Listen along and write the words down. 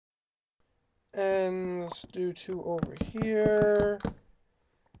And let's do 2 over here.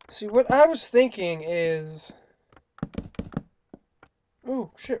 See, what I was thinking is...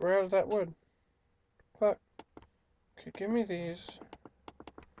 Ooh, shit, we're out of that wood. Fuck. Okay, give me these.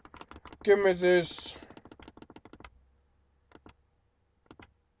 Give me this.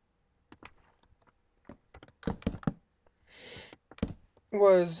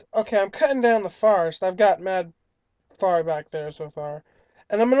 Okay, I'm cutting down the forest. I've got mad far back there so far.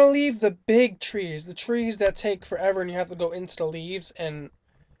 And I'm gonna leave the big trees, the trees that take forever and you have to go into the leaves and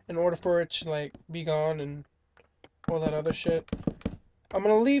in order for it to like be gone and all that other shit. I'm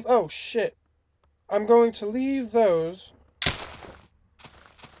gonna leave oh shit. I'm going to leave those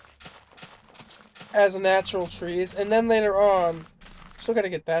as natural trees, and then later on still gotta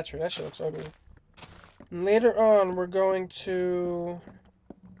get that tree, that shit looks ugly. And later on we're going to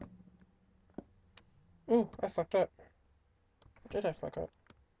ooh, I fucked up. Did I fuck up?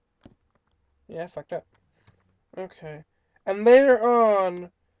 Yeah, I fucked up. Okay. And later on,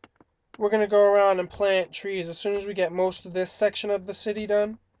 we're going to go around and plant trees as soon as we get most of this section of the city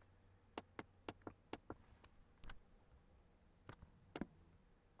done.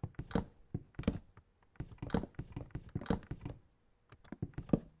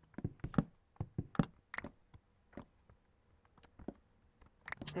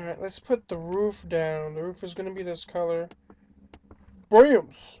 Alright, let's put the roof down. The roof is going to be this color.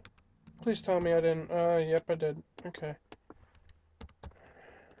 Williams! Please tell me I didn't. Yep, I did. Okay.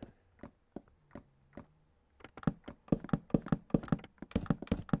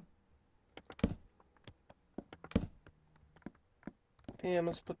 Damn,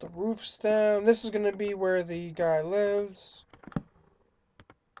 let's put the roofs down. This is going to be where the guy lives.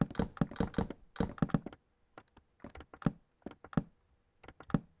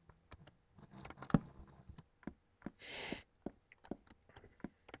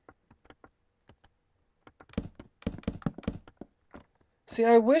 See,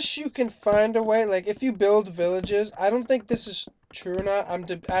 I wish you can find a way, like, if you build villages, I don't think this is true or not. I'm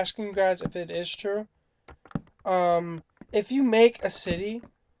asking you guys if it is true. If you make a city,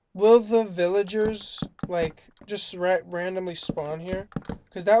 will the villagers, like, just randomly spawn here?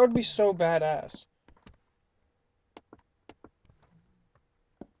 Because that would be so badass.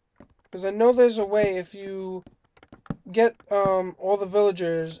 Because I know there's a way if you get, all the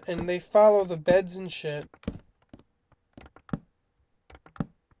villagers and they follow the beds and shit.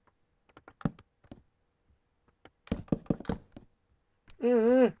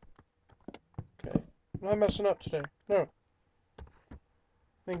 Okay. I'm not messing up today. No.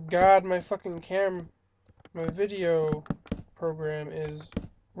 Thank God my fucking my video program is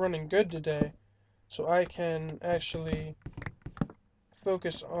running good today. So I can actually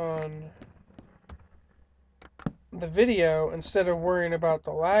focus on the video instead of worrying about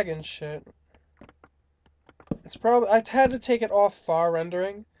the lag and shit. It's probably... I had to take it off far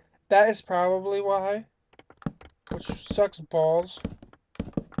rendering. That is probably why. Which sucks balls.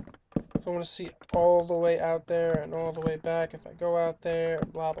 I want to see all the way out there and all the way back if I go out there,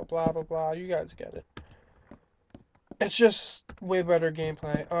 blah blah blah blah blah. You guys get it. It's just way better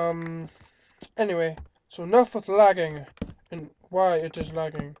gameplay. Anyway, so enough with lagging and why it is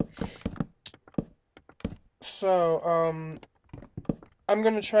lagging. So, I'm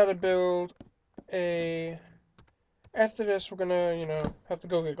gonna try to build a... After this, we're gonna, you know, have to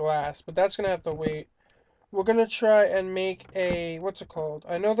go get glass, but that's gonna have to wait. We're gonna try and make a... What's it called?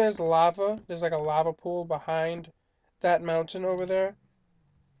 I know there's lava. There's like a lava pool behind that mountain over there.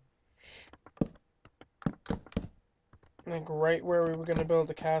 Like right where we were gonna build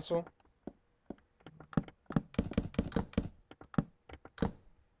the castle.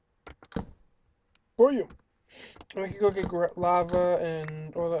 Boom! We could go get lava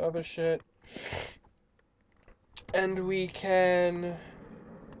and all that other shit. And we can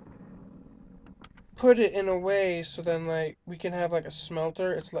put it in a way so then like we can have like a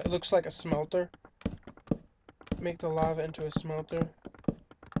smelter. It's like, it looks like a smelter. Make the lava into a smelter.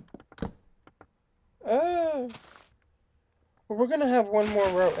 Well, we're gonna have one more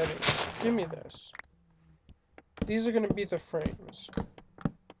row anyway. Give me this. These are gonna be the frames.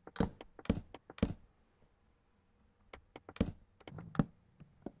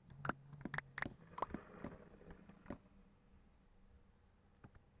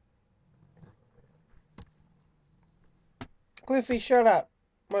 Cliffy, shut up.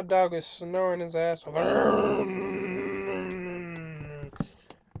 My dog is snoring his ass off.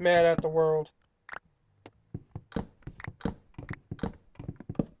 Mad at the world.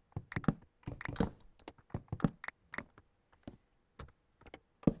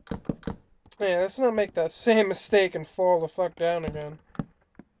 Yeah, let's not make that same mistake and fall the fuck down again.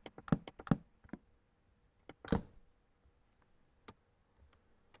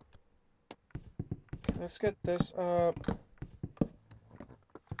 let's get this up.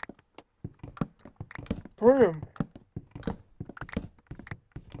 Broom!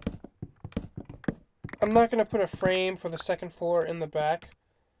 I'm not gonna put a frame for the second floor in the back.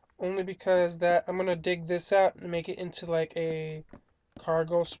 Only because that I'm gonna dig this out and make it into like a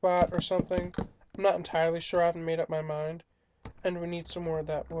cargo spot or something. I'm not entirely sure. I haven't made up my mind. And we need some more of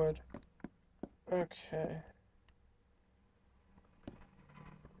that wood. Okay.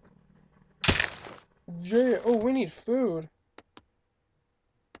 Yeah. Oh, we need food.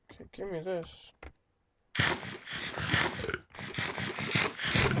 Okay, give me this.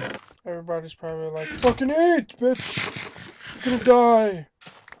 Everybody's probably like, fucking eat, bitch! You're gonna die!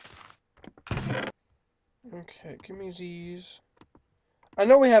 Okay, give me these. I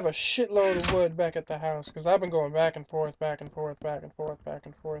know we have a shitload of wood back at the house, because I've been going back and forth, back and forth, back and forth, back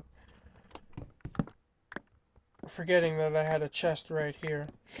and forth. Forgetting that I had a chest right here.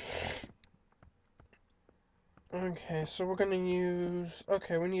 Okay, so we're gonna use...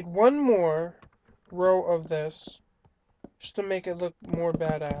 Okay, we need one more row of this, just to make it look more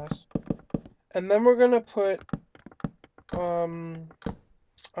badass. And then we're gonna put, what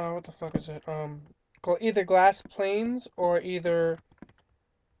the fuck is it? Either glass planes, or either,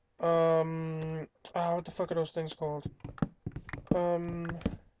 what the fuck are those things called?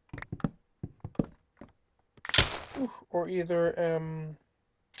 Or either,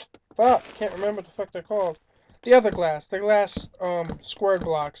 fuck, can't remember what the fuck they're called. The other glass, squared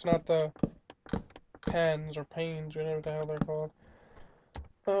blocks, not the pens or panes, or whatever the hell they're called.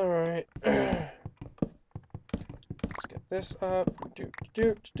 Alright. Let's get this up. Doop,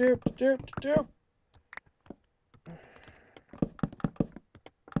 doop, doop, doop, doop.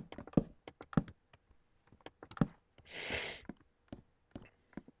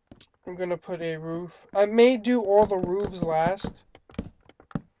 I'm gonna put a roof. I may do all the roofs last,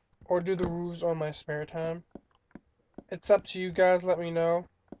 or do the roofs on my spare time. It's up to you guys, let me know.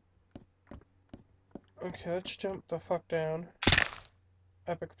 Okay, let's jump the fuck down.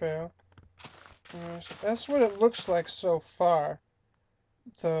 Epic fail. So that's what it looks like so far.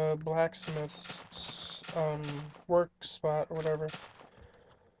 The blacksmith's, work spot, or whatever.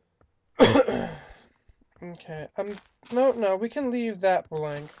 Okay, no, we can leave that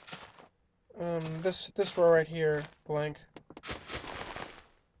blank. This row right here, blank.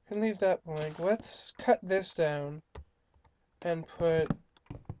 We can leave that blank. Let's cut this down and put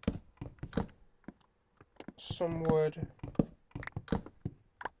some wood.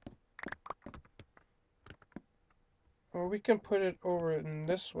 Or we can put it over in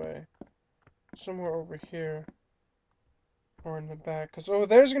this way. Somewhere over here. Or in the back. Because over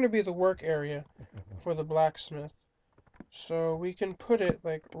there's going to be the work area for the blacksmith. So we can put it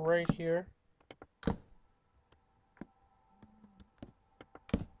like right here.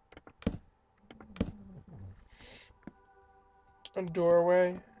 A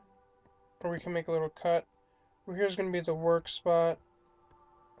doorway. Or we can make a little cut. Well, here's going to be the work spot.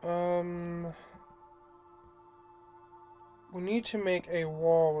 We need to make a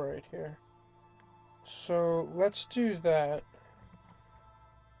wall right here. So let's do that.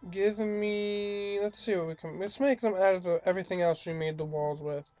 Give me... Let's see what we can... Let's make them out of everything else we made the walls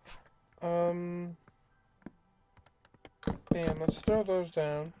with. Bam, let's throw those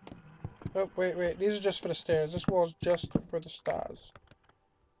down. Oh, wait. These are just for the stairs. This wall's just for the stars.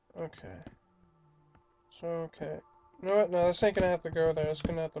 Okay. So, okay. You know what? No, this ain't gonna have to go there. It's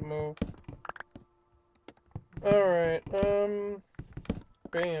gonna have to move. Alright,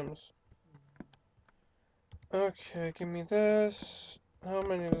 Bams. Okay, give me this. How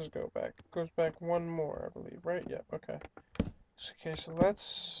many does it go back? It goes back one more, I believe, right? Yep, okay. Okay, so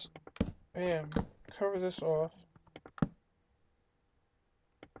let's... Bam. Cover this off.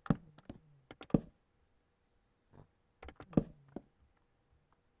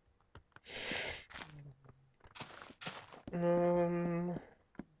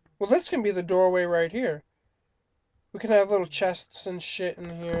 Well, this can be the doorway right here. We can have little chests and shit in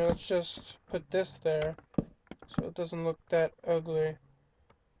here. Let's just put this there, so it doesn't look that ugly.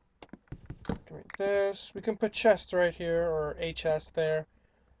 Give me this. We can put chests right here, or a chest there.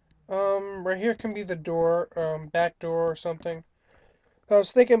 Right here can be the door, back door or something. I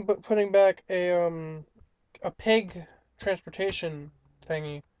was thinking putting back a pig transportation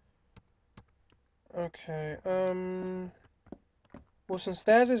thingy. Okay, well, since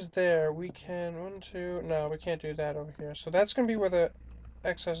that is there, we can... No, we can't do that over here. So that's gonna be where the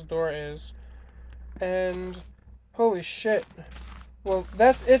excess door is. And... Holy shit. Well,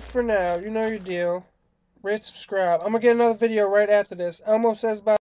 that's it for now. You know your deal. Rate, subscribe. I'm gonna get another video right after this. Elmo says bye.